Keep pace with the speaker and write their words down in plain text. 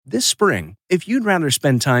This spring, if you'd rather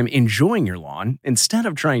spend time enjoying your lawn instead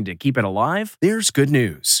of trying to keep it alive, there's good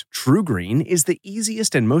news. TruGreen is the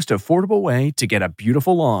easiest and most affordable way to get a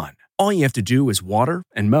beautiful lawn. All you have to do is water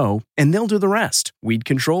and mow, and they'll do the rest. Weed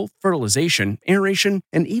control, fertilization, aeration,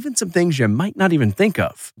 and even some things you might not even think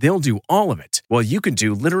of. They'll do all of it, while you can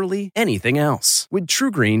do literally anything else. With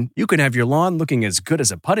TruGreen, you can have your lawn looking as good as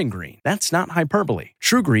a putting green. That's not hyperbole.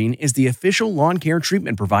 TruGreen is the official lawn care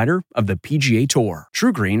treatment provider of the PGA Tour.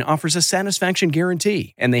 TruGreen offers a satisfaction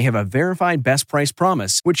guarantee, and they have a verified best price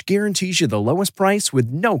promise, which guarantees you the lowest price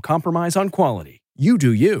with no compromise on quality. You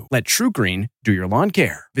do you. Let TruGreen do your lawn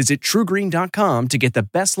care. Visit TruGreen.com to get the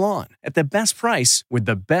best lawn at the best price with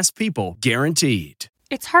the best people guaranteed.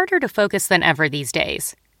 It's harder to focus than ever these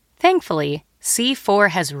days. Thankfully, C4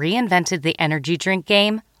 has reinvented the energy drink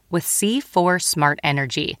game with C4 Smart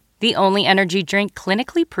Energy, the only energy drink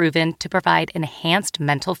clinically proven to provide enhanced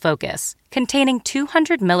mental focus, containing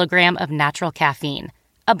 200 milligrams of natural caffeine,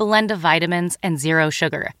 a blend of vitamins, and zero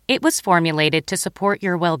sugar. It was formulated to support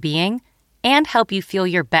your well-being and help you feel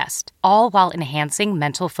your best, all while enhancing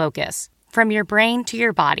mental focus. From your brain to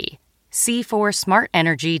your body, C4 Smart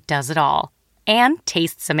Energy does it all and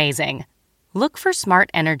tastes amazing. Look for Smart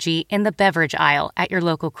Energy in the beverage aisle at your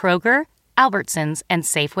local Kroger, Albertsons, and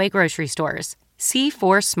Safeway grocery stores.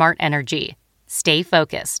 C4 Smart Energy. Stay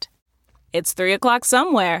focused. It's 3 o'clock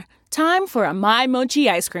somewhere. Time for a My Mochi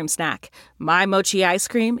ice cream snack. My Mochi ice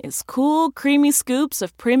cream is cool, creamy scoops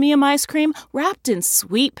of premium ice cream wrapped in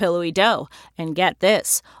sweet, pillowy dough. And get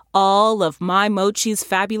this, all of My Mochi's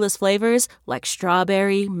fabulous flavors, like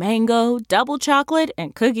strawberry, mango, double chocolate,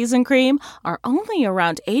 and cookies and cream, are only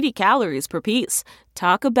around 80 calories per piece.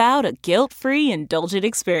 Talk about a guilt-free, indulgent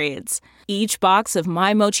experience. Each box of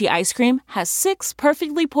My Mochi ice cream has 6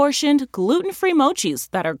 perfectly portioned, gluten-free mochis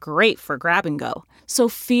that are great for grab and go. So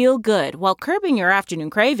feel good while curbing your afternoon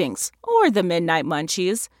cravings, or the midnight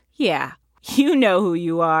munchies. Yeah, you know who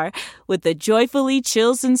you are, with the joyfully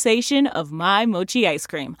chill sensation of My Mochi ice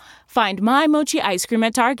cream. Find My Mochi ice cream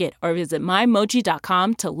at Target or visit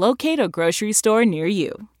MyMochi.com to locate a grocery store near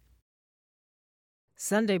you.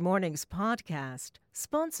 Sunday Morning's podcast,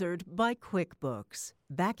 sponsored by QuickBooks,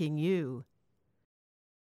 backing you.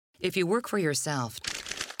 If you work for yourself,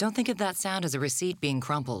 don't think of that sound as a receipt being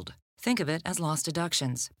crumpled. Think of it as lost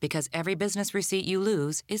deductions, because every business receipt you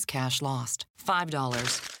lose is cash lost. $5,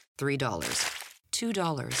 $3,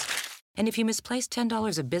 $2. And if you misplace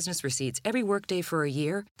 $10 of business receipts every workday for a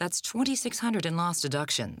year, that's $2,600 in lost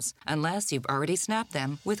deductions, unless you've already snapped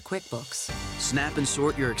them with QuickBooks. Snap and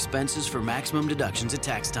sort your expenses for maximum deductions at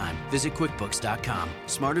tax time. Visit QuickBooks.com.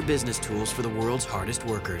 Smarter business tools for the world's hardest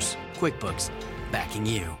workers. QuickBooks, backing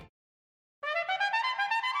you.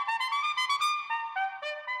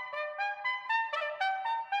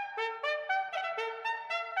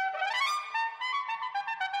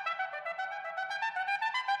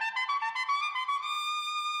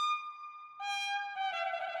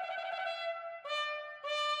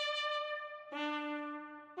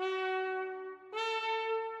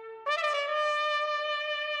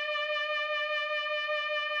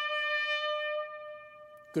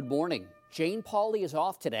 Good morning. Jane Pauley is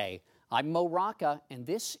off today. I'm Mo Rocca, and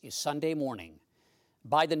this is Sunday Morning.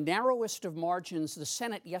 By the narrowest of margins, the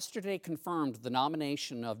Senate yesterday confirmed the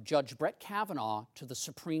nomination of Judge Brett Kavanaugh to the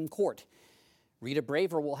Supreme Court. Rita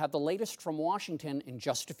Braver will have the latest from Washington in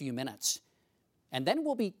just a few minutes. And then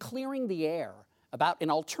we'll be clearing the air about an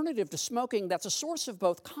alternative to smoking that's a source of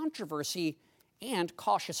both controversy and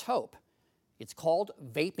cautious hope. It's called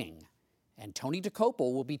vaping, and Tony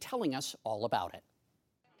Dokoupil will be telling us all about it.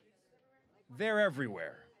 They're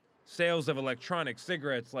everywhere. Sales of electronic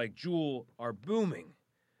cigarettes like Juul are booming.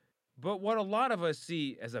 But what a lot of us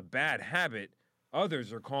see as a bad habit,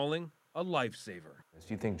 others are calling a lifesaver. Do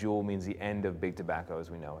you think Juul means the end of big tobacco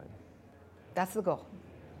as we know it? That's the goal.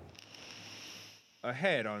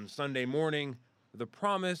 Ahead on Sunday Morning, the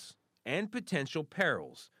promise and potential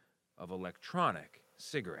perils of electronic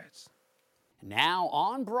cigarettes. Now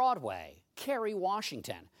on Broadway, Kerry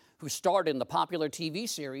Washington, who starred in the popular TV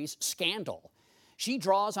series Scandal. She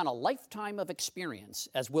draws on a lifetime of experience,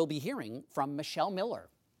 as we'll be hearing from Michelle Miller.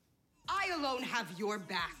 I alone have your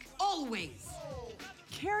back, always.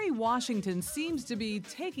 Kerry Washington seems to be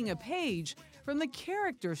taking a page from the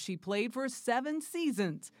character she played for 7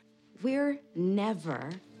 seasons. We're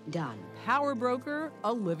never done. Power broker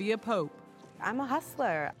Olivia Pope. I'm a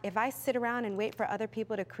hustler. If I sit around and wait for other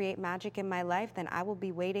people to create magic in my life, then I will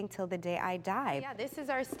be waiting till the day I die. Yeah, this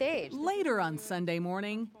is our stage. Later on Sunday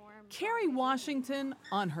Morning, Kerry Washington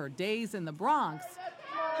on her days in the Bronx,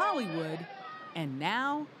 Hollywood, and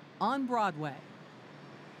now on Broadway.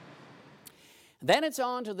 Then it's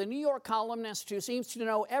on to the New York columnist who seems to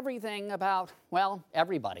know everything about, well,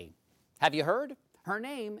 everybody. Have you heard? Her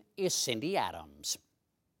name is Cindy Adams.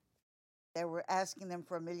 They were asking them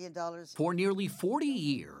for $1 million. For nearly 40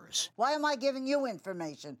 years. Why am I giving you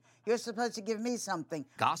information? You're supposed to give me something.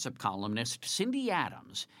 Gossip columnist Cindy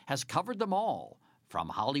Adams has covered them all, from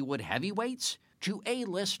Hollywood heavyweights to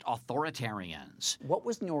A-list authoritarians. What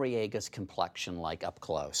was Noriega's complexion like up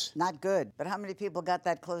close? Not good, but how many people got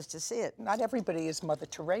that close to see it? Not everybody is Mother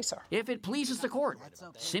Teresa. If it pleases the court,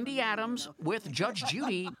 Cindy Adams with Judge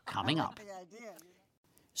Judy coming up.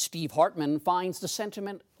 Steve Hartman finds the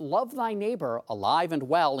sentiment, love thy neighbor, alive and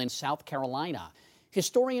well in South Carolina.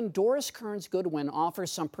 Historian Doris Kearns Goodwin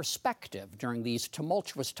offers some perspective during these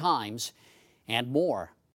tumultuous times and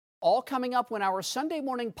more. All coming up when our Sunday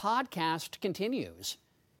morning podcast continues.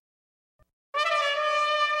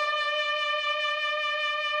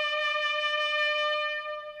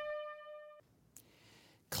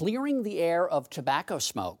 Clearing the air of tobacco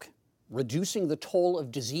smoke, reducing the toll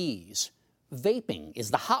of disease. Vaping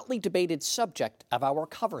is the hotly debated subject of our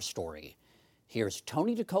cover story. Here's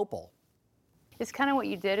Tony DeCopel. It's kind of what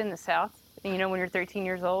you did in the South. You know, when you're 13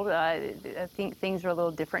 years old, I think things are a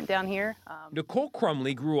little different down here. Nicole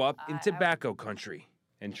Crumley grew up in tobacco country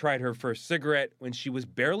and tried her first cigarette when she was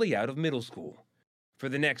barely out of middle school. For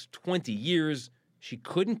the next 20 years, she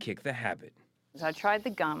couldn't kick the habit. I tried the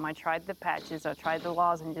gum, I tried the patches, I tried the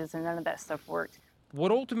lozenges, and none of that stuff worked.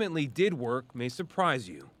 What ultimately did work may surprise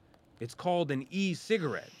you. It's called an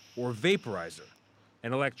e-cigarette, or vaporizer,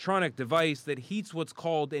 an electronic device that heats what's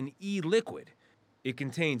called an e-liquid. It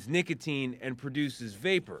contains nicotine and produces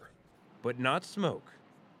vapor, but not smoke.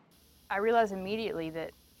 I realized immediately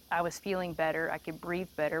that I was feeling better, I could breathe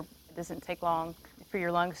better. It doesn't take long for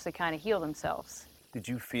your lungs to kind of heal themselves. Did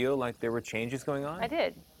you feel like there were changes going on? I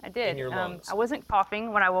did. In your lungs? I wasn't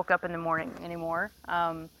coughing when I woke up in the morning anymore.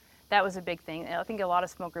 That was a big thing. I think a lot of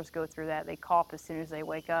smokers go through that. They cough as soon as they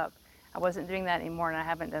wake up. I wasn't doing that anymore, and I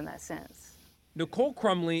haven't done that since. Nicole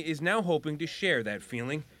Crumley is now hoping to share that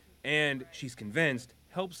feeling, and she's convinced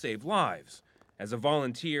help save lives as a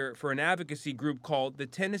volunteer for an advocacy group called the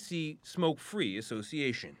Tennessee Smoke-Free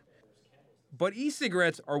Association. But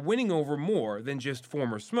e-cigarettes are winning over more than just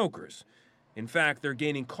former smokers. In fact, they're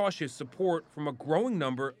gaining cautious support from a growing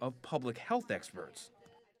number of public health experts.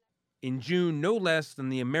 In June, no less than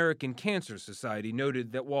the American Cancer Society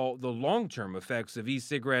noted that while the long-term effects of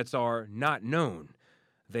e-cigarettes are not known,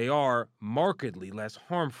 they are markedly less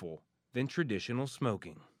harmful than traditional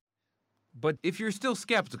smoking. But if you're still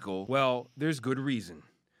skeptical, well, there's good reason.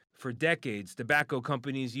 For decades, tobacco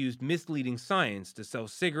companies used misleading science to sell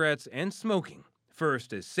cigarettes and smoking,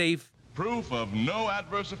 first as safe, proof of no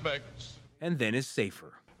adverse effects, and then as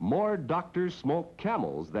safer. More doctors smoke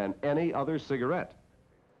Camels than any other cigarette.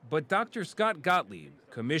 But Dr. Scott Gottlieb,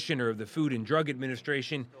 commissioner of the Food and Drug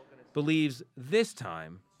Administration, believes this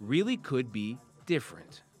time really could be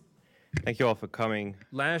different. Thank you all for coming.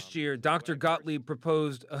 Last year, Dr. Gottlieb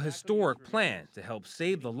proposed a historic plan to help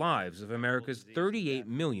save the lives of America's 38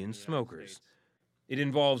 million smokers. It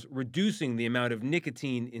involves reducing the amount of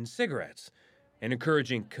nicotine in cigarettes and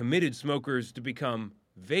encouraging committed smokers to become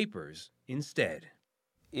vapors instead.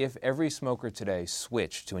 If every smoker today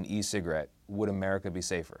switched to an e-cigarette, would America be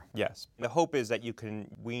safer? Yes. The hope is that you can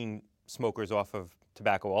wean smokers off of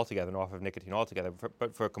tobacco altogether and off of nicotine altogether.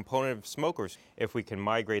 But for a component of smokers, if we can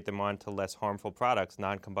migrate them onto less harmful products,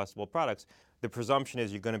 non-combustible products, the presumption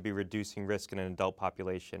is you're going to be reducing risk in an adult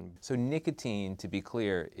population. So nicotine, to be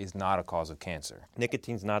clear, is not a cause of cancer?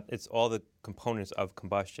 Nicotine's not, it's all the components of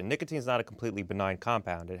combustion. Nicotine's not a completely benign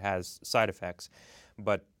compound. It has side effects.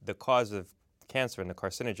 But the cause of cancer and the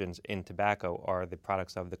carcinogens in tobacco are the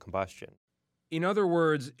products of the combustion. In other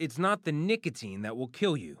words, it's not the nicotine that will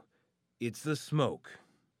kill you. It's the smoke.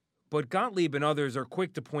 But Gottlieb and others are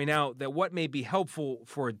quick to point out that what may be helpful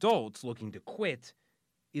for adults looking to quit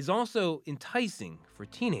is also enticing for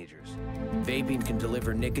teenagers. Vaping can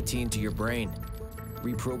deliver nicotine to your brain,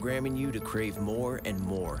 reprogramming you to crave more and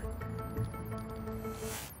more.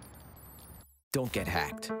 Don't get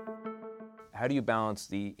hacked. How do you balance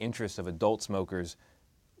the interests of adult smokers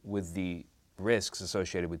with the risks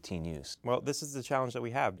associated with teen use? Well, this is the challenge that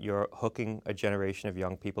we have. You're hooking a generation of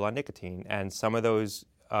young people on nicotine, and some of those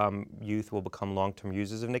youth will become long-term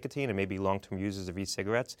users of nicotine and maybe long-term users of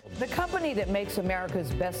e-cigarettes. The company that makes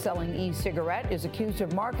America's best-selling e-cigarette is accused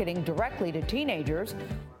of marketing directly to teenagers.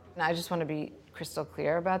 And I just want to be crystal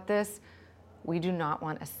clear about this. We do not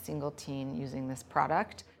want a single teen using this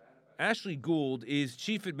product. Ashley Gould is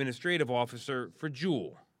Chief Administrative Officer for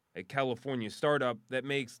Juul, a California startup that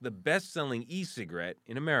makes the best-selling e-cigarette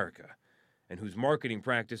in America. and whose marketing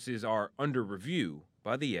practices are under review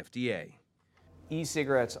by the FDA.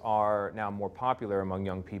 E-cigarettes are now more popular among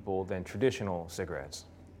young people than traditional cigarettes.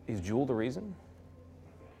 Is Juul the reason?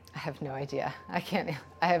 I have no idea. I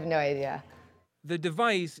have no idea. The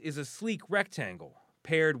device is a sleek rectangle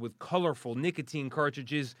paired with colorful nicotine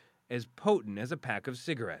cartridges as potent as a pack of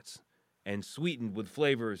cigarettes and sweetened with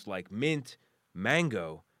flavors like mint,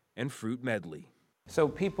 mango, and fruit medley. So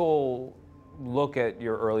people look at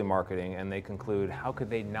your early marketing and they conclude, how could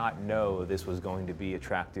they not know this was going to be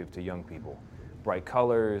attractive to young people? Bright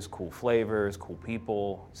colors, cool flavors, cool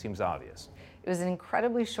people, seems obvious. It was an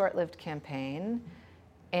incredibly short-lived campaign,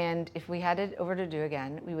 and if we had it over to do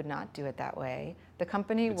again, we would not do it that way. The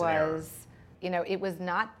company it was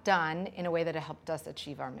not done in a way that it helped us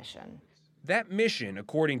achieve our mission. That mission,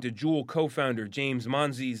 according to Juul co-founder James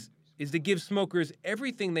Monsees, is to give smokers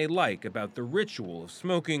everything they like about the ritual of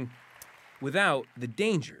smoking without the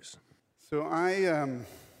dangers. So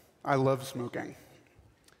I love smoking.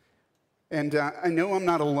 And I know I'm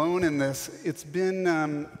not alone in this. It's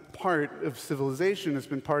been part of civilization. It's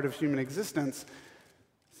been part of human existence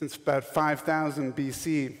since about 5000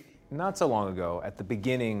 BC. Not so long ago, at the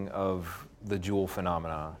beginning of the Juul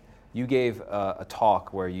phenomena, you gave a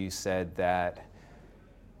talk where you said that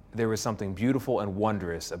there was something beautiful and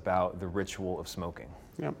wondrous about the ritual of smoking.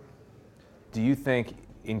 Yep. Do you think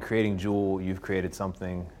in creating Juul, you've created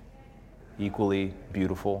something equally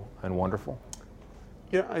beautiful and wonderful?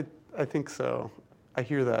 Yeah, I think so. I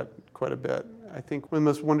hear that quite a bit. I think one of the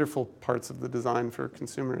most wonderful parts of the design for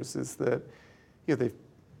consumers is that they've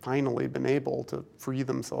finally been able to free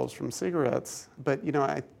themselves from cigarettes. But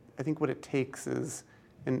I think what it takes is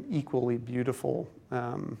an equally beautiful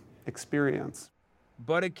experience.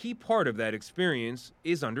 But a key part of that experience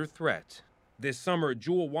is under threat. This summer,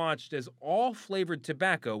 Juul watched as all flavored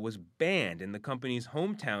tobacco was banned in the company's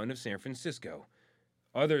hometown of San Francisco.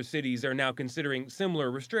 Other cities are now considering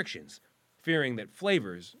similar restrictions, fearing that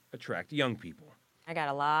flavors attract young people. I got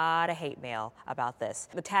a lot of hate mail about this.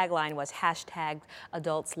 The tagline was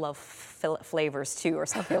 #adults love flavors too, or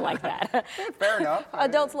something like that. Fair enough.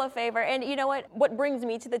 Adults love flavor. And you know what? What brings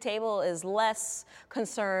me to the table is less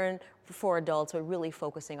concern for adults, but really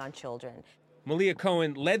focusing on children. Malia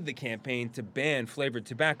Cohen led the campaign to ban flavored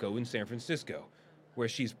tobacco in San Francisco, where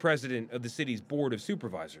she's president of the city's board of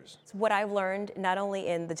supervisors. What I've learned, not only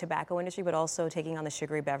in the tobacco industry, but also taking on the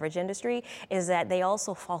sugary beverage industry, is that they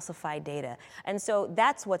also falsify data. And so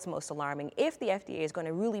that's what's most alarming. If the FDA is going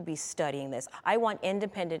to really be studying this, I want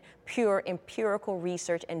independent, pure, empirical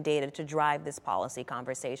research and data to drive this policy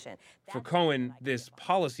conversation. For Cohen, this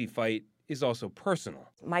policy fight is also personal.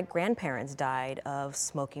 My grandparents died of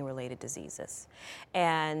smoking-related diseases.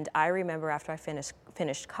 And I remember after I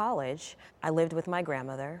finished college, I lived with my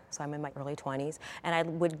grandmother, so I'm in my early 20s, and I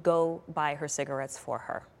would go buy her cigarettes for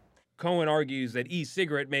her. Cohen argues that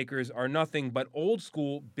e-cigarette makers are nothing but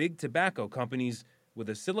old-school big tobacco companies with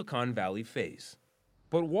a Silicon Valley face.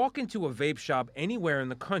 But walk into a vape shop anywhere in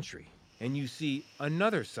the country, and you see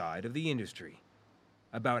another side of the industry.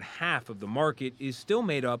 About half of the market is still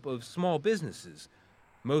made up of small businesses,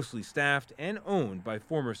 mostly staffed and owned by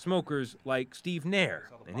former smokers like Steve Nair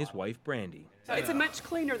and his wife, Brandy. It's a much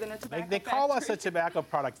cleaner than a tobacco They call us a tobacco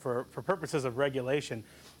product for purposes of regulation.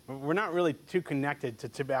 We're not really too connected to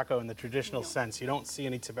tobacco in the traditional sense. You don't see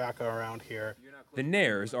any tobacco around here. The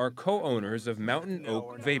Nairs are co-owners of Mountain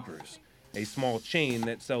Oak Vapors, a small chain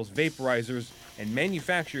that sells vaporizers and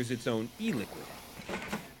manufactures its own e-liquid.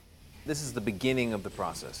 This is the beginning of the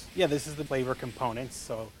process. Yeah, this is the flavor components.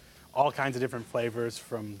 So all kinds of different flavors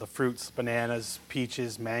from the fruits, bananas,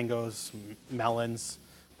 peaches, mangoes, melons.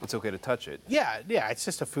 It's okay to touch it. Yeah, it's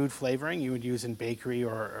just a food flavoring you would use in bakery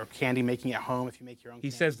or candy making at home if you make your own He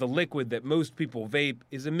candy. says the liquid that most people vape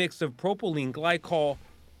is a mix of propylene glycol,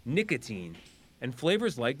 nicotine, and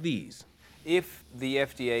flavors like these. If the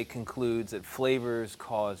FDA concludes that flavors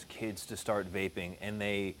cause kids to start vaping and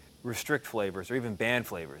they restrict flavors or even ban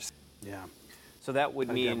flavors, yeah. So that would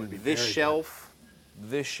mean would be this shelf,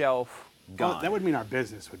 gone. Well, that would mean our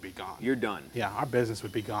business would be gone. You're done. Yeah, our business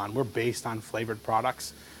would be gone. We're based on flavored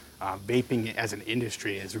products. Vaping as an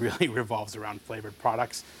industry really revolves around flavored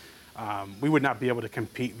products. We would not be able to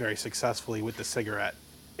compete very successfully with the cigarette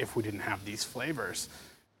if we didn't have these flavors.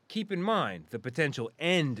 Keep in mind, the potential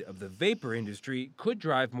end of the vapor industry could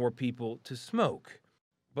drive more people to smoke.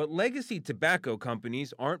 But legacy tobacco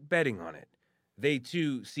companies aren't betting on it. They,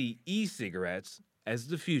 too, see e-cigarettes as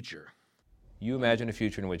the future. You imagine a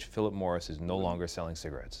future in which Philip Morris is no longer selling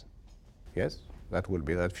cigarettes. Yes, that will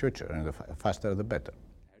be that future, and the faster the better.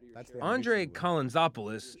 Andre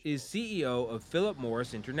Kolantzopoulos is CEO of Philip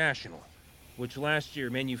Morris International. which last year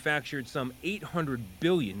manufactured some 800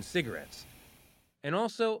 billion cigarettes. And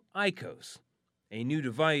also IQOS, a new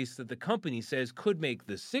device that the company says could make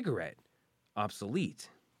the cigarette obsolete.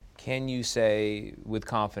 Can you say with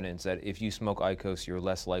confidence that if you smoke IQOS, you're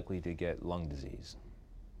less likely to get lung disease?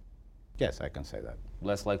 Yes, I can say that.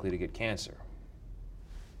 Less likely to get cancer,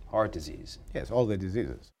 heart disease? Yes, all the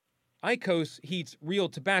diseases. IQOS heats real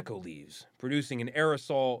tobacco leaves, producing an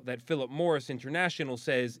aerosol that Philip Morris International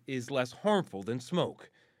says is less harmful than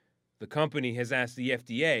smoke. The company has asked the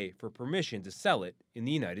FDA for permission to sell it in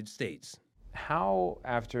the United States. How,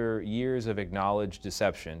 after years of acknowledged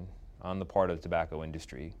deception on the part of the tobacco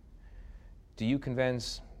industry, do you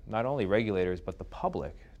convince not only regulators but the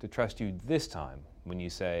public to trust you this time when you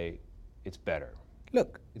say it's better?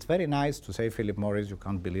 Look, it's very nice to say Philip Morris, you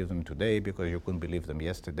can't believe them today because you couldn't believe them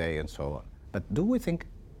yesterday and so on. But do we think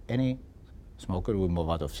any smoker will move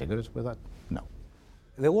out of cigarettes with that? No.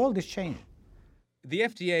 The world is changing. The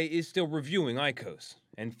FDA is still reviewing IQOS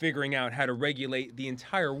and figuring out how to regulate the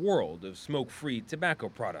entire world of smoke-free tobacco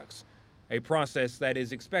products, a process that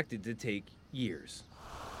is expected to take years.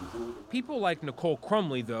 People like Nicole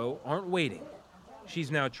Crumley, though, aren't waiting.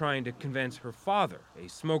 She's now trying to convince her father, a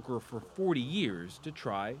smoker for 40 years, to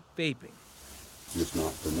try vaping. It's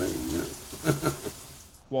not for me, yeah.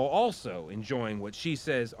 While also enjoying what she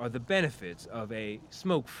says are the benefits of a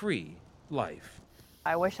smoke-free life.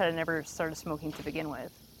 I wish I had never started smoking to begin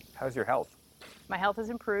with. How's your health? My health has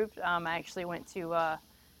improved. I actually went to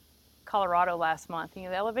Colorado last month. You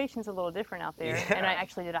know, the elevation's a little different out there. Yeah. And I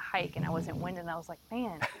actually did a hike and I was in wind and I was like,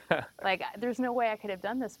 man, like there's no way I could have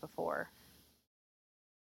done this before.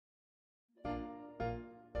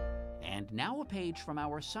 And now a page from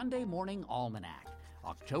our Sunday Morning Almanac,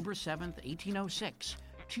 October 7th, 1806,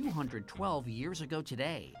 212 years ago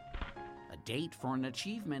today. A date for an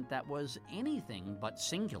achievement that was anything but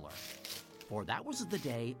singular. For that was the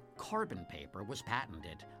day carbon paper was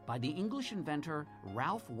patented by the English inventor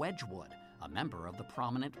Ralph Wedgwood, a member of the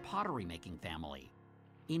prominent pottery-making family.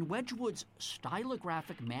 In Wedgwood's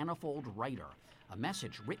stylographic manifold writer, a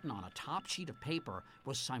message written on a top sheet of paper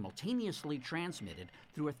was simultaneously transmitted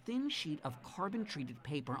through a thin sheet of carbon-treated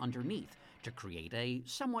paper underneath to create a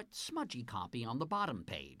somewhat smudgy copy on the bottom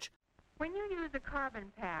page. When you use a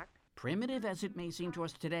carbon pack, primitive as it may seem to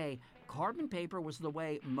us today, carbon paper was the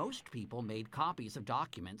way most people made copies of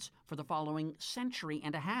documents for the following century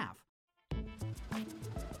and a half.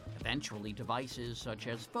 Eventually, devices such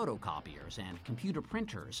as photocopiers and computer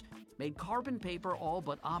printers made carbon paper all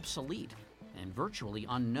but obsolete and virtually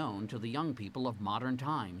unknown to the young people of modern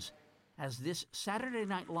times, as this Saturday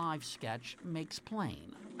Night Live sketch makes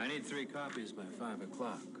plain. I need 3 copies by 5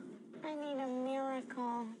 o'clock. I need a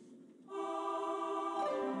miracle.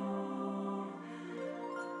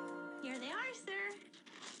 Here they are, sir.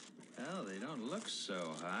 Well, they don't look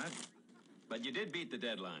so hot. But you did beat the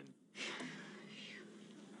deadline.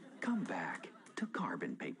 Come back to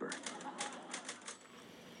carbon paper.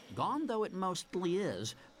 Gone though it mostly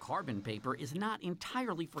is, carbon paper is not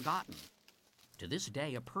entirely forgotten. To this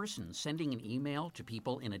day, a person sending an email to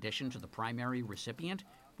people in addition to the primary recipient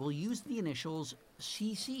will use the initials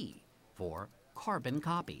CC for carbon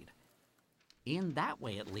copied. In that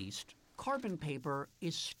way, at least, carbon paper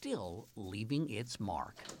is still leaving its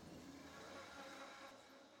mark.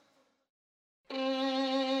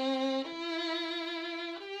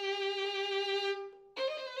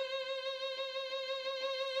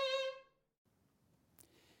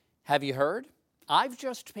 Have you heard? I've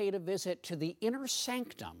just paid a visit to the inner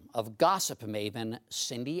sanctum of gossip maven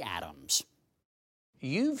Cindy Adams.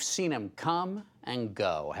 You've seen him come and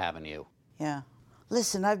go, haven't you? Yeah.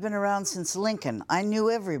 Listen, I've been around since Lincoln. I knew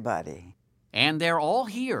everybody. And they're all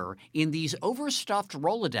here in these overstuffed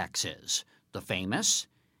Rolodexes. The famous,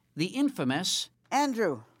 the infamous,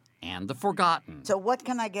 Andrew, and the forgotten. So what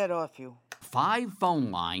can I get off you? 5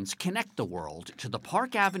 phone lines connect the world to the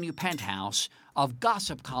Park Avenue penthouse of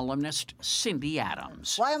gossip columnist Cindy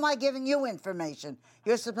Adams. Why am I giving you information?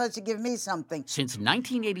 You're supposed to give me something. Since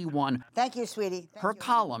 1981, thank you, sweetie. Her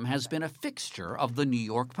column has been a fixture of the New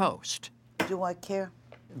York Post. Do I care?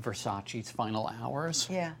 Versace's Final Hours?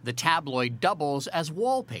 Yeah. The tabloid doubles as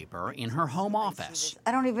wallpaper in her home office.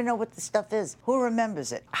 I don't even know what the stuff is. Who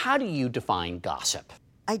remembers it? How do you define gossip?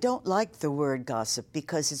 I don't like the word gossip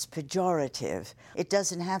because it's pejorative. It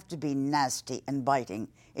doesn't have to be nasty and biting.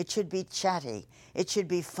 It should be chatty. It should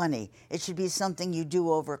be funny. It should be something you do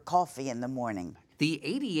over coffee in the morning. The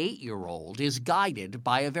 88-year-old is guided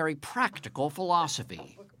by a very practical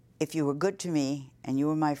philosophy. If you were good to me and you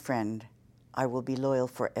were my friend, I will be loyal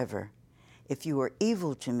forever. If you were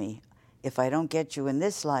evil to me, if I don't get you in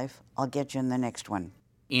this life, I'll get you in the next one.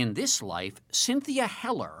 In this life, Cynthia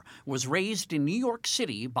Heller was raised in New York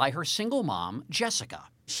City by her single mom, Jessica.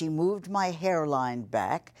 She moved my hairline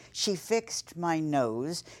back. She fixed my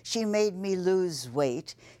nose. She made me lose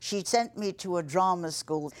weight. She sent me to a drama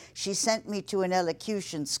school. She sent me to an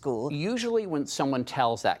elocution school. Usually when someone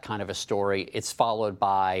tells that kind of a story, it's followed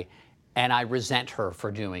by, and I resent her for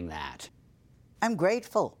doing that. I'm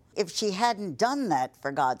grateful. If she hadn't done that,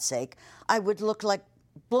 for God's sake, I would look like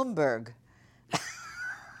Bloomberg.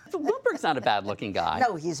 Bloomberg's not a bad-looking guy.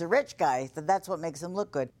 No, he's a rich guy. That's what makes him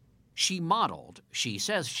look good. She modeled. She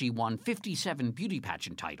says she won 57 beauty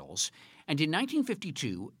pageant titles. And in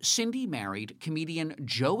 1952, Cindy married comedian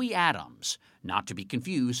Joey Adams, not to be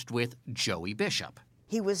confused with Joey Bishop.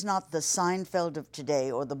 He was not the Seinfeld of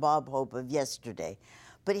today or the Bob Hope of yesterday,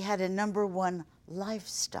 but he had a #1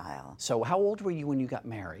 lifestyle. So how old were you when you got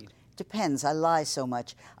married? Depends. I lie so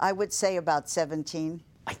much. I would say about 17.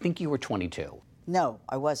 I think you were 22. No,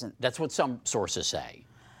 I wasn't. That's what some sources say.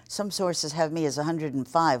 Some sources have me as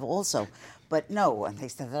 105 also, but no, and they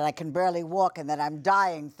said that I can barely walk and that I'm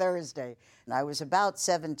dying Thursday. And I was about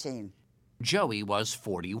 17. Joey was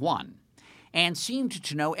 41 and seemed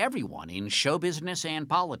to know everyone in show business and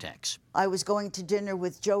politics. I was going to dinner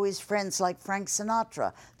with Joey's friends like Frank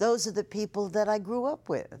Sinatra. Those are the people that I grew up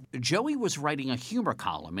with. Joey was writing a humor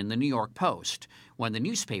column in the New York Post when the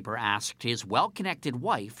newspaper asked his well-connected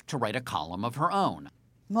wife to write a column of her own.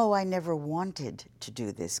 Mo, I never wanted to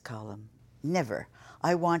do this column. Never.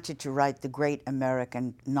 I wanted to write the great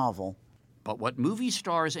American novel. But what movie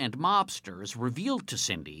stars and mobsters revealed to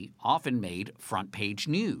Cindy often made front-page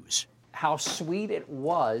news. How sweet it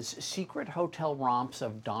was, secret hotel romps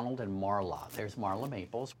of Donald and Marla. There's Marla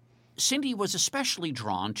Maples. Cindy was especially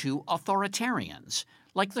drawn to authoritarians,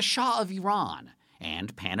 like the Shah of Iran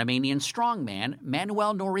and Panamanian strongman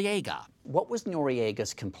Manuel Noriega. What was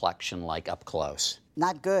Noriega's complexion like up close?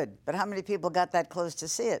 Not good, but how many people got that close to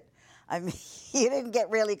see it? I mean, he didn't get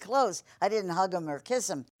really close. I didn't hug him or kiss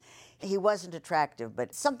him. He wasn't attractive,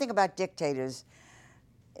 but something about dictators,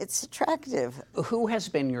 it's attractive. Who has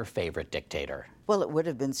been your favorite dictator? Well, it would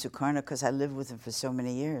have been Sukarno because I lived with him for so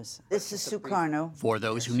many years. This is Sukarno. For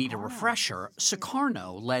those who need a refresher,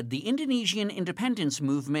 Sukarno led the Indonesian independence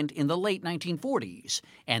movement in the late 1940s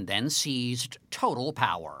and then seized total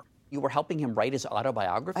power. You were helping him write his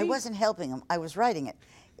autobiography? I wasn't helping him. I was writing it.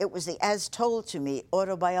 It was the As Told to Me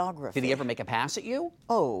autobiography. Did he ever make a pass at you?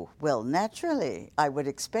 Oh, well, naturally. I would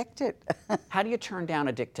expect it. How do you turn down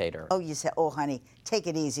a dictator? Oh, you say, oh, honey, take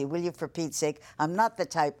it easy, will you, for Pete's sake? I'm not the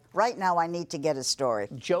type. Right now, I need to get a story.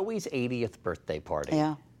 Joey's 80th birthday party.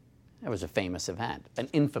 Yeah. That was a famous event, an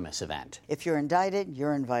infamous event. If you're indicted,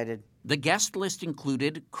 you're invited. The guest list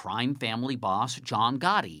included crime family boss John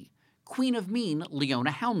Gotti, Queen of Mean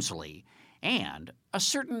Leona Helmsley, and a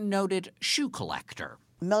certain noted shoe collector.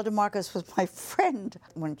 Melda Marcos was my friend.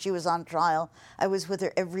 When she was on trial, I was with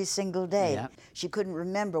her every single day. Yeah. She couldn't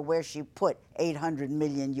remember where she put $800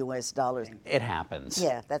 million US. It happens.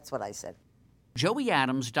 Yeah, that's what I said. Joey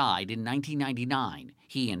Adams died in 1999.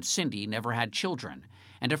 He and Cindy never had children,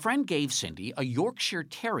 and a friend gave Cindy a Yorkshire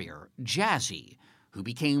Terrier, Jazzy, who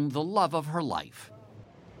became the love of her life.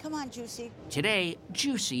 Come on, Juicy. Today,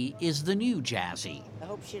 Juicy is the new Jazzy. I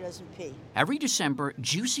hope she doesn't pee. Every December,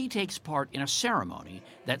 Juicy takes part in a ceremony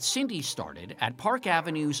that Cindy started at Park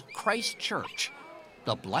Avenue's Christ Church,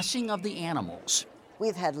 the blessing of the animals.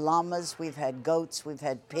 We've had llamas, we've had goats, we've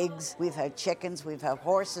had pigs, we've had chickens, we've had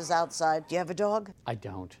horses outside. Do you have a dog? I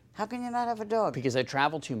don't. How can you not have a dog? Because I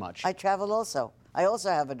travel too much. I travel also. I also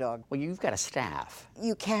have a dog. Well, you've got a staff.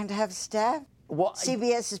 You can't have staff? Well,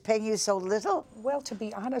 CBS is paying you so little? Well, to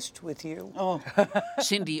be honest with you. Oh.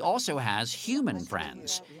 Cindy also has human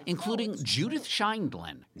friends, including Judith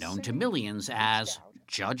Sheindlin, known to millions as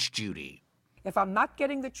Judge Judy. If I'm not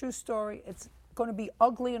getting the true story, it's going to be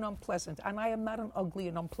ugly and unpleasant, and I am not an ugly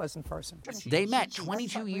and unpleasant person. They met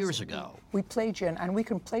 22 years ago. We play gin, and we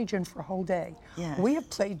can play gin for a whole day. Yeah. We have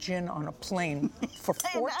played gin on a plane for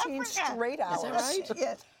 14 straight hours. Is that right?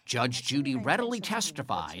 Yes. Judge Judy readily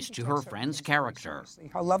testifies to her friend's character.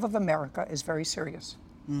 Her love of America is very serious.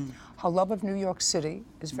 Her love of New York City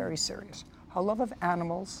is very serious. Her love of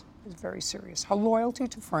animals is very serious. Her loyalty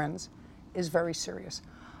to friends is very serious.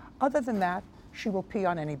 Other than that, she will pee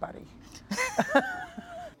on anybody.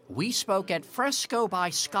 We spoke at Fresco by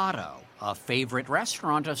Scotto, a favorite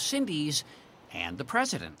restaurant of Cindy's and the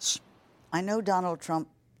president's. I know Donald Trump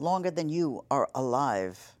longer than you are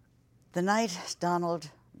alive. The night Donald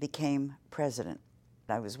became president,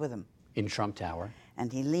 I was with him. In Trump Tower.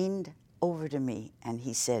 And he leaned over to me and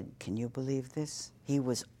he said, "Can you believe this? He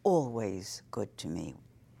was always good to me.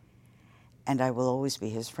 And I will always be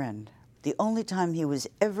his friend." The only time he was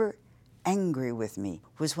ever angry with me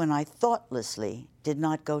was when I thoughtlessly did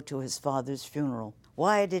not go to his father's funeral.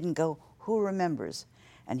 Why I didn't go, who remembers?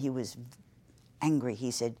 And he was angry.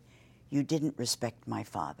 He said, "You didn't respect my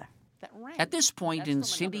father." At this point in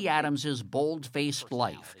Cindy Adams's bold-faced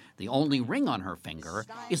life, the only ring on her finger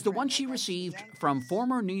is the one she received from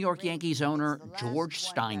former New York Yankees owner George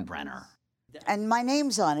Steinbrenner. And my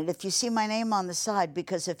name's on it, if you see my name on the side,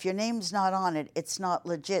 because if your name's not on it, it's not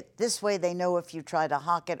legit. This way they know if you try to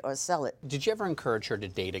hawk it or sell it. Did you ever encourage her to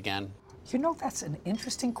date again? You know, that's an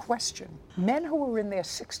interesting question. Men who are in their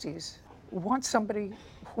 60s want somebody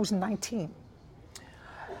who's 19.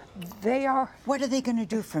 They are... What are they going to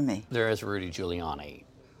do for me? There is Rudy Giuliani.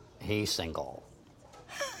 He's single.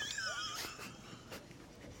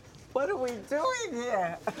 What are we doing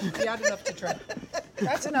here? You had enough to drink.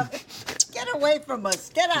 That's enough. Get away from us.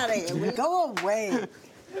 Get out of here. Go away.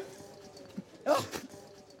 Oh.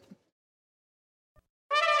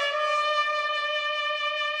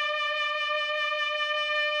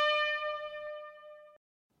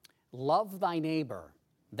 Love thy neighbor.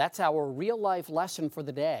 That's our real-life lesson for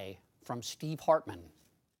the day from Steve Hartman.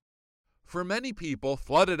 For many people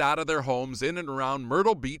flooded out of their homes in and around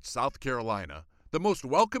Myrtle Beach, South Carolina, the most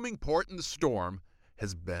welcoming port in the storm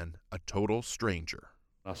has been a total stranger.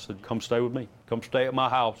 I said, come stay with me. Come stay at my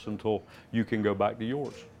house until you can go back to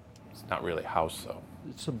yours. It's not really a house, though.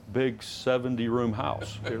 It's a big 70-room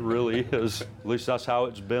house. It really is. At least that's how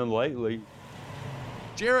it's been lately.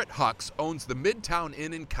 Jarrett Hucks owns the Midtown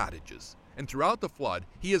Inn and Cottages, and throughout the flood,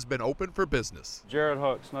 he has been open for business. Jarrett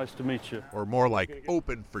Hucks, nice to meet you. Or more like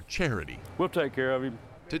open for charity. We'll take care of him.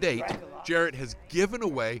 To date, Jarrett has given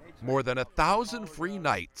away more than 1,000 free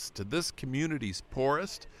nights to this community's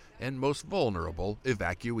poorest and most vulnerable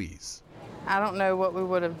evacuees. I don't know what we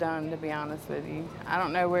would have done, to be honest with you. I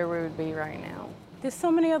don't know where we would be right now. There's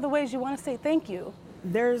so many other ways you want to say thank you.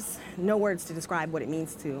 There's no words to describe what it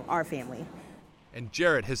means to our family. And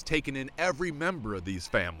Jarrett has taken in every member of these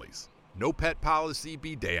families. No pet policy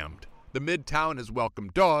be damned. The Midtown has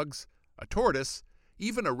welcomed dogs, a tortoise,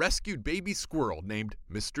 even a rescued baby squirrel named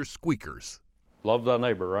Mr. Squeakers. Love thy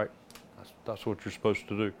neighbor, right? That's what you're supposed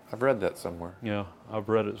to do. I've read that somewhere. Yeah, I've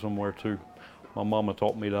read it somewhere too. My mama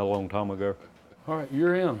taught me that a long time ago. All right,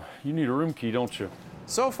 you're in. You need a room key, don't you?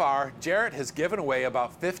 So far, Jarrett has given away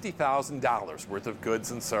about $50,000 worth of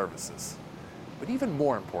goods and services. But even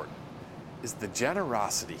more important is the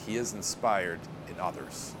generosity he has inspired in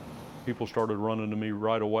others. People started running to me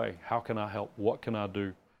right away. How can I help? What can I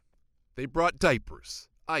do? They brought diapers,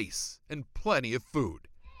 ice, and plenty of food.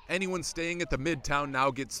 Anyone staying at the Midtown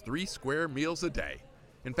now gets 3 square meals a day.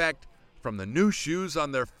 In fact, from the new shoes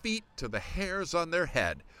on their feet to the hairs on their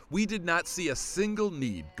head, we did not see a single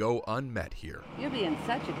need go unmet here. You're being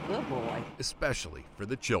such a good boy. Especially for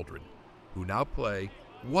the children, who now play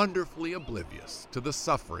wonderfully oblivious to the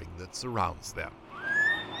suffering that surrounds them.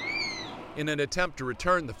 In an attempt to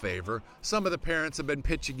return the favor, some of the parents have been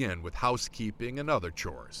pitching in with housekeeping and other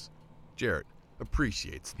chores. Jarrett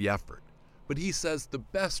appreciates the effort, but he says the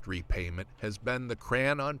best repayment has been the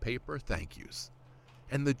crayon-on-paper thank yous,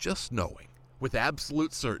 and the just knowing, with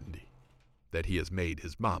absolute certainty, that he has made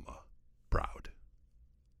his mama proud.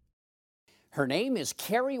 Her name is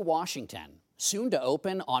Kerry Washington, soon to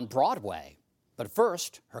open on Broadway. But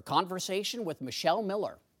first, her conversation with Michelle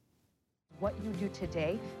Miller. What you do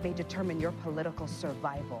today may determine your political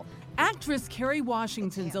survival. Actress Kerry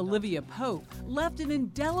Washington's Olivia Pope left an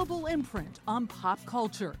indelible imprint on pop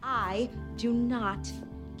culture. I do not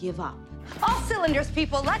give up. All cylinders,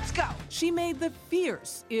 people, let's go! She made the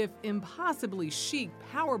fierce, if impossibly chic,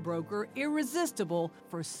 power broker irresistible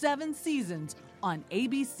for 7 seasons on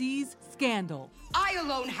ABC's Scandal. I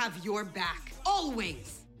alone have your back,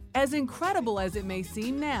 always. As incredible as it may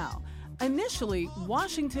seem now, initially,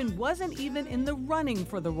 Washington wasn't even in the running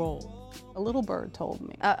for the role. A little bird told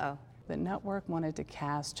me. The network wanted to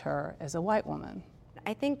cast her as a white woman.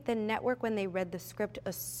 I think the network, when they read the script,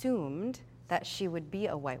 assumed that she would be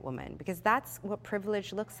a white woman, because that's what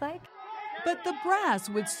privilege looks like. But the brass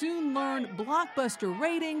would soon learn blockbuster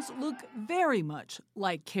ratings look very much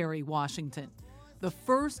like Kerry Washington, the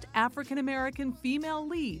first African-American female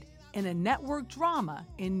lead in a network drama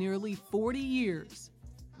in nearly 40 years.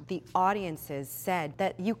 The audiences said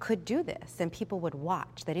that you could do this and people would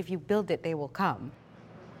watch, that if you build it, they will come.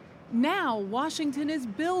 Now, Washington is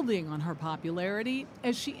building on her popularity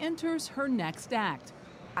as she enters her next act.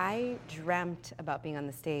 I dreamt about being on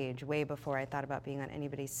the stage way before I thought about being on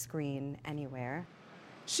anybody's screen anywhere.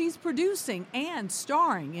 She's producing and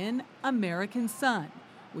starring in American Son,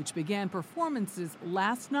 which began performances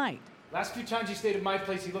last night Last few times he stayed at my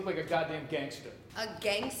place, he looked like a goddamn gangster. A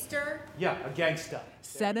gangster? Yeah, a gangster.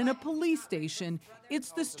 Set in a police station,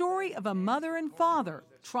 it's the story of a mother and father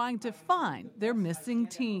trying to find their missing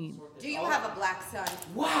teen. Do you have a black son?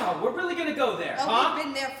 Wow, we're really gonna go there, Oh, huh? we've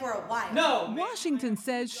been there for a while. No. Washington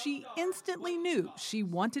says she instantly knew she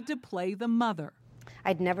wanted to play the mother.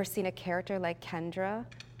 I'd never seen a character like Kendra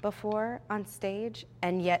before on stage,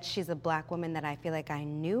 and yet she's a black woman that I feel like I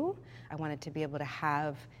knew. I wanted to be able to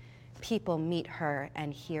have people meet her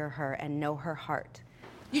and hear her and know her heart.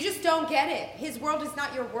 You just don't get it. His world is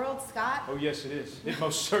not your world, Scott. Oh, yes, it is. It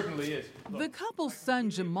most certainly is. The couple's son,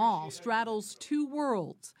 Jamal, straddles two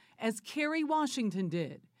worlds, as Kerry Washington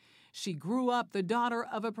did. She grew up the daughter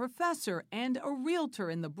of a professor and a realtor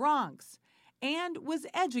in the Bronx, and was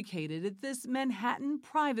educated at this Manhattan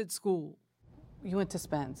private school. You went to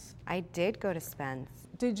Spence. I did go to Spence.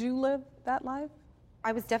 Did you live that life?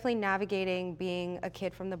 I was definitely navigating being a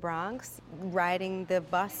kid from the Bronx, riding the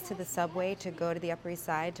bus to the subway to go to the Upper East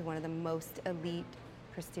Side to one of the most elite,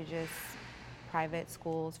 prestigious private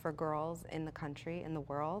schools for girls in the country, in the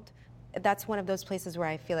world. That's one of those places where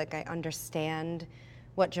I feel like I understand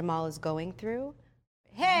what Jamal is going through.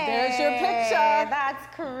 Hey! There's your picture.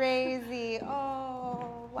 That's crazy.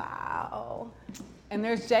 Oh, wow. And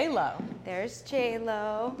there's J-Lo. There's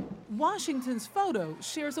J-Lo. Washington's photo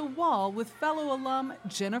shares a wall with fellow alum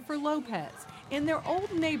Jennifer Lopez in their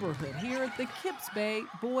old neighborhood here at the Kips Bay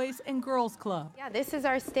Boys and Girls Club. Yeah, this is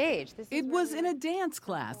our stage. It was in a dance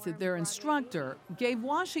class that their instructor gave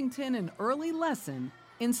Washington an early lesson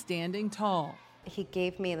in standing tall. He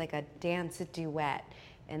gave me like a dance duet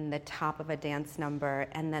in the top of a dance number,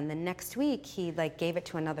 and then the next week he gave it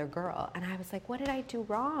to another girl, and I was like, what did I do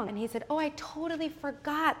wrong? And he said, oh, I totally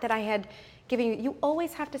forgot that I had given you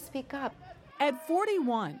always have to speak up. At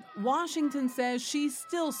 41, Washington says she's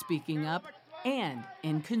still speaking up and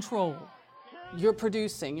in control. You're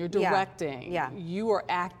producing, you're directing, you are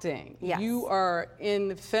acting, you are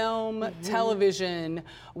in film, television,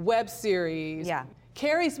 web series. Yeah.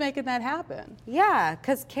 Carrie's making that happen. Yeah,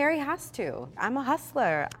 because Carrie has to. I'm a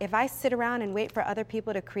hustler. If I sit around and wait for other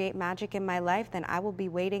people to create magic in my life, then I will be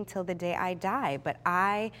waiting till the day I die. But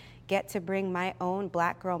I get to bring my own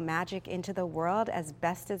black girl magic into the world as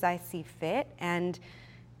best as I see fit, and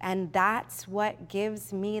that's what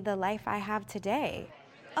gives me the life I have today.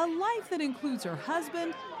 A life that includes her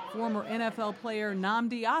husband, former NFL player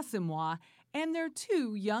Nnamdi Asomugha, and their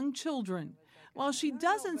two young children. While she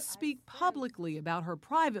doesn't speak publicly about her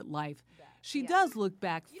private life, she does look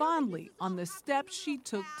back fondly on the steps she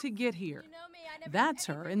took to get here. That's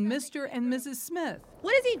her in Mr. and Mrs. Smith.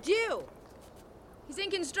 What does he do? He's in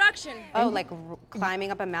construction. Oh, like climbing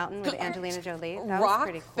up a mountain with Angelina Jolie? That was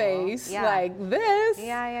pretty cool. Face like this.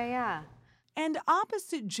 Yeah. And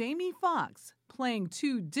opposite Jamie Foxx, playing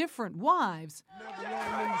two different wives,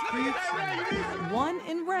 one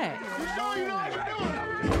in Red,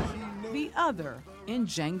 the other in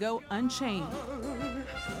Django Unchained.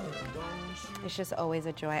 It's just always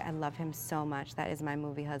a joy. I love him so much. That is my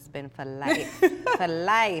movie husband for life. For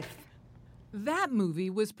life. That movie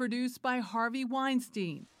was produced by Harvey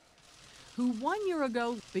Weinstein, who 1 year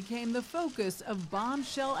ago became the focus of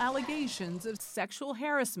bombshell allegations of sexual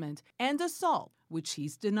harassment and assault, which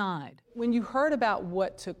he's denied. When you heard about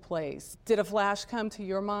what took place, did a flash come to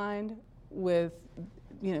your mind with,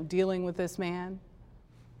 dealing with this man?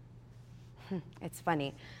 It's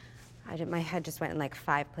funny. My head just went in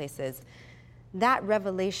 5 places. That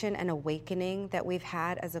revelation and awakening that we've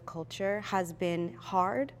had as a culture has been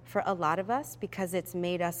hard for a lot of us because it's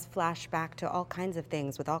made us flash back to all kinds of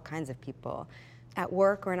things with all kinds of people at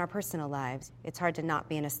work or in our personal lives. It's hard to not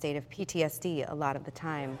be in a state of PTSD a lot of the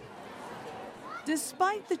time.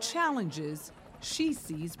 Despite the challenges, she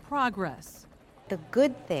sees progress. The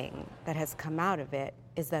good thing that has come out of it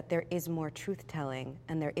is that there is more truth-telling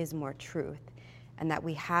and there is more truth, and that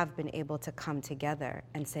we have been able to come together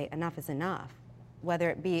and say enough is enough. Whether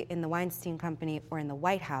it be in the Weinstein Company or in the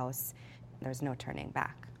White House, there's no turning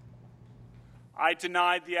back. I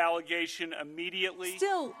denied the allegation immediately.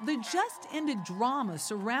 Still, the just-ended drama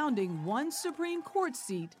surrounding one Supreme Court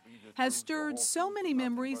seat has stirred so many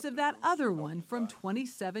memories of that other one from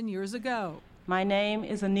 27 years ago. My name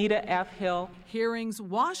is Anita F. Hill. Hearings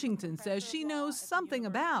Washington says she knows something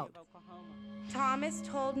about. Thomas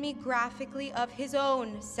told me graphically of his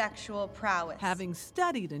own sexual prowess. Having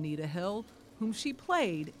studied Anita Hill, whom she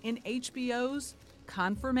played in HBO's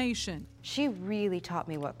Confirmation. She really taught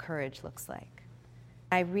me what courage looks like.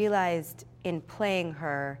 I realized in playing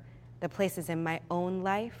her the places in my own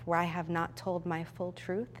life where I have not told my full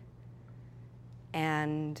truth.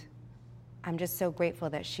 And I'm just so grateful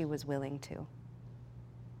that she was willing to.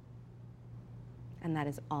 And that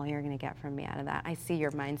is all you're going to get from me out of that. I see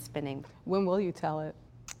your mind spinning. When will you tell it?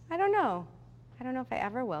 I don't know. I don't know if I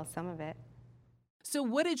ever will, some of it. So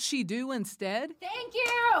what did she do instead? Thank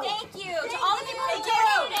you! Thank you! To all the people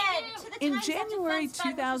who donated! In January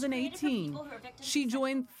 2018, she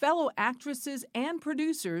joined fellow actresses and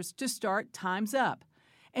producers to start Time's Up,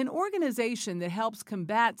 an organization that helps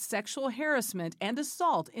combat sexual harassment and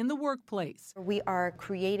assault in the workplace. We are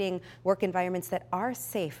creating work environments that are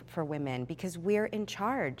safe for women because we're in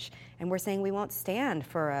charge. And we're saying we won't stand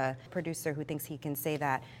for a producer who thinks he can say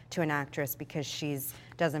that to an actress because she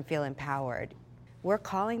doesn't feel empowered. We're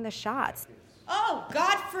calling the shots. Oh,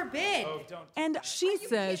 God forbid! And she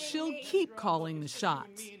says she'll keep calling the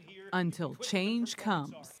shots until change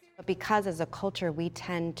comes. Because as a culture, we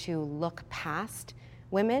tend to look past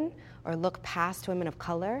women or look past women of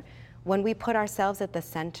color. When we put ourselves at the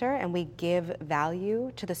center and we give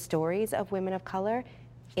value to the stories of women of color,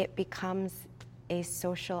 it becomes a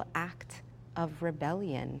social act of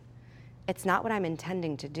rebellion. It's not what I'm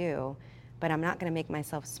intending to do, but I'm not going to make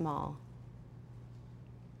myself small.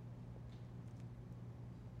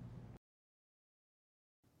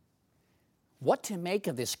 What to make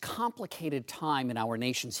of this complicated time in our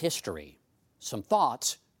nation's history? Some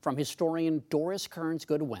thoughts from historian Doris Kearns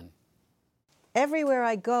Goodwin. Everywhere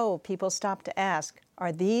I go, people stop to ask,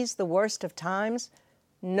 are these the worst of times?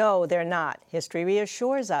 No, they're not. History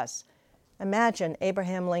reassures us. Imagine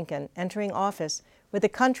Abraham Lincoln entering office with the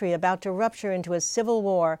country about to rupture into a civil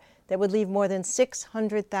war that would leave more than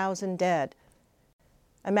 600,000 dead.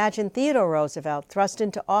 Imagine Theodore Roosevelt thrust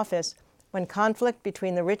into office when conflict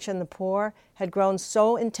between the rich and the poor had grown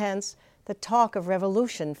so intense that talk of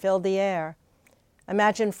revolution filled the air.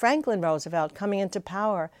 Imagine Franklin Roosevelt coming into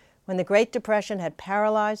power when the Great Depression had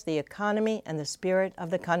paralyzed the economy and the spirit of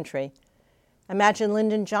the country. Imagine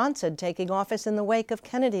Lyndon Johnson taking office in the wake of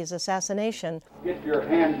Kennedy's assassination. Get your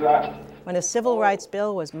hands up. When a civil rights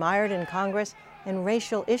bill was mired in Congress and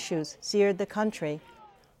racial issues seared the country.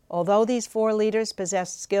 Although these four leaders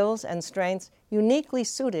possessed skills and strengths uniquely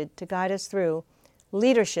suited to guide us through,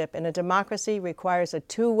 leadership in a democracy requires a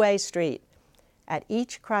two-way street. At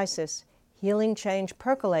each crisis, healing change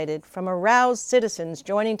percolated from aroused citizens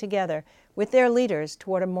joining together with their leaders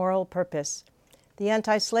toward a moral purpose. The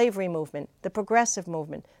anti-slavery movement, the progressive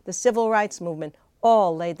movement, the civil rights movement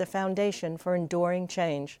all laid the foundation for enduring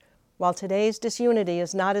change. While today's disunity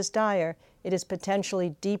is not as dire, it is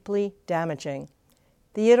potentially deeply damaging.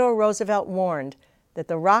 Theodore Roosevelt warned that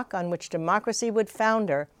the rock on which democracy would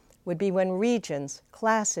founder would be when regions,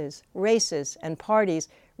 classes, races, and parties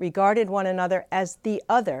regarded one another as the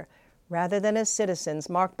other, rather than as citizens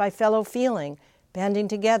marked by fellow feeling, banding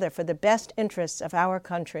together for the best interests of our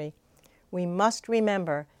country. We must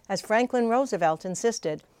remember, as Franklin Roosevelt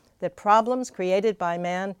insisted, that problems created by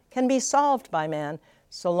man can be solved by man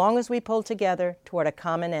so long as we pull together toward a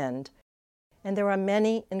common end. And there are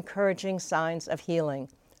many encouraging signs of healing,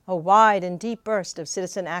 a wide and deep burst of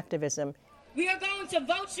citizen activism. We are going to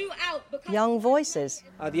vote you out. Young voices.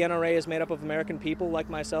 The NRA is made up of American people like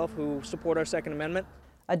myself who support our Second Amendment.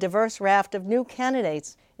 A diverse raft of new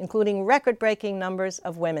candidates, including record-breaking numbers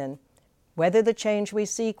of women. Whether the change we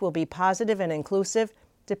seek will be positive and inclusive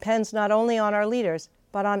depends not only on our leaders,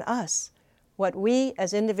 but on us. What we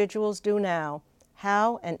as individuals do now,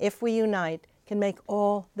 how and if we unite, can make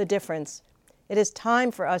all the difference. It is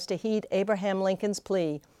time for us to heed Abraham Lincoln's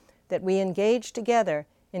plea that we engage together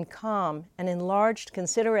in calm and enlarged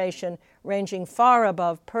consideration ranging far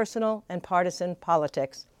above personal and partisan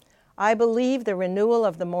politics. I believe the renewal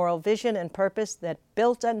of the moral vision and purpose that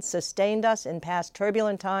built and sustained us in past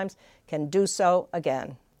turbulent times can do so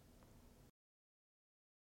again.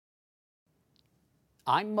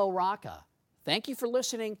 I'm Mo Rocca. Thank you for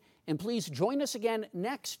listening, and please join us again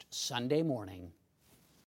next Sunday morning.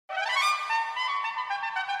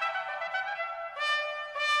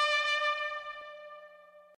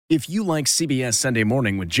 If you like CBS Sunday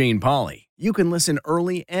Morning with Jane Pauley, you can listen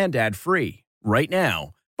early and ad-free right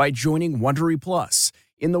now by joining Wondery Plus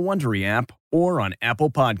in the Wondery app or on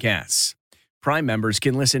Apple Podcasts. Prime members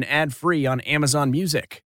can listen ad-free on Amazon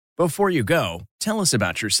Music. Before you go, tell us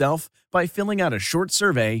about yourself by filling out a short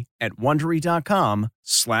survey at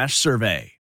Wondery.com/survey.